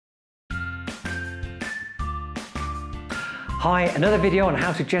Hi, another video on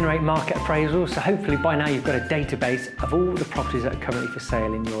how to generate market appraisals. So hopefully by now you've got a database of all the properties that are currently for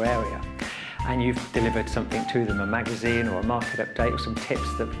sale in your area. And you've delivered something to them, a magazine or a market update or some tips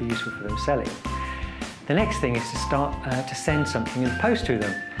that would be useful for them selling. The next thing is to start to send something in the post to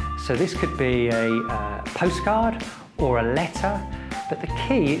them. So this could be a postcard or a letter, but the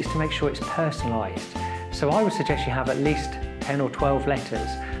key is to make sure it's personalised. So I would suggest you have at least 10 or 12 letters.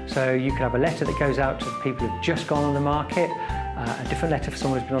 So you could have a letter that goes out to people who've just gone on the market, a different letter for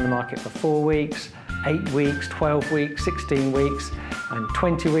someone who's been on the market for 4 weeks, 8 weeks, 12 weeks, 16 weeks, and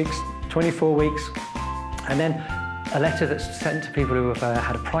 20 weeks, 24 weeks, and then a letter that's sent to people who have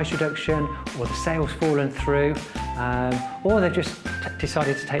had a price reduction, or the sale's fallen through, or they've just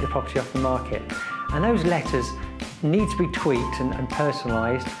decided to take the property off the market. And those letters need to be tweaked and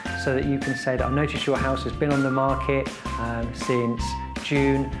personalised so that you can say that I've noticed your house has been on the market since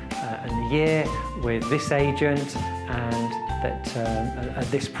June and the year with this agent and that at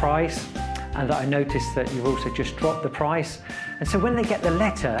this price, and that I noticed that you've also just dropped the price. And so when they get the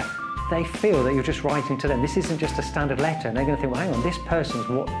letter, they feel that you're just writing to them. This isn't just a standard letter, and they're going to think, well, hang on, this person's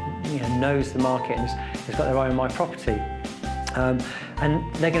knows the market and has got their eye on my property. And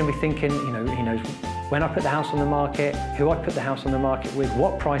they're going to be thinking, he knows when I put the house on the market, who I put the house on the market with,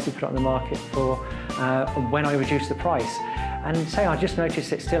 what price he put it on the market for, and when I reduce the price. And say, I just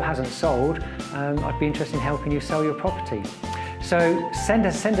noticed it still hasn't sold, I'd be interested in helping you sell your property. So send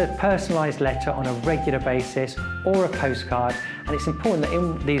a personalised letter on a regular basis or a postcard, and it's important that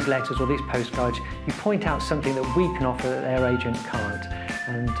in these letters or these postcards you point out something that we can offer that their agent can't.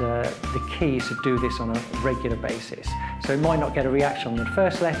 And the key is to do this on a regular basis. So it might not get a reaction on the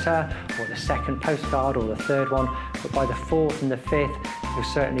first letter or the second postcard or the third one, but by the fourth and the fifth you're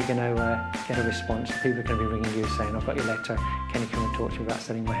certainly going to get a response. People are going to be ringing you saying, I've got your letter, can you come and talk to me about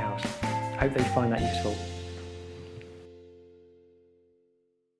selling my house? I hope they find that useful.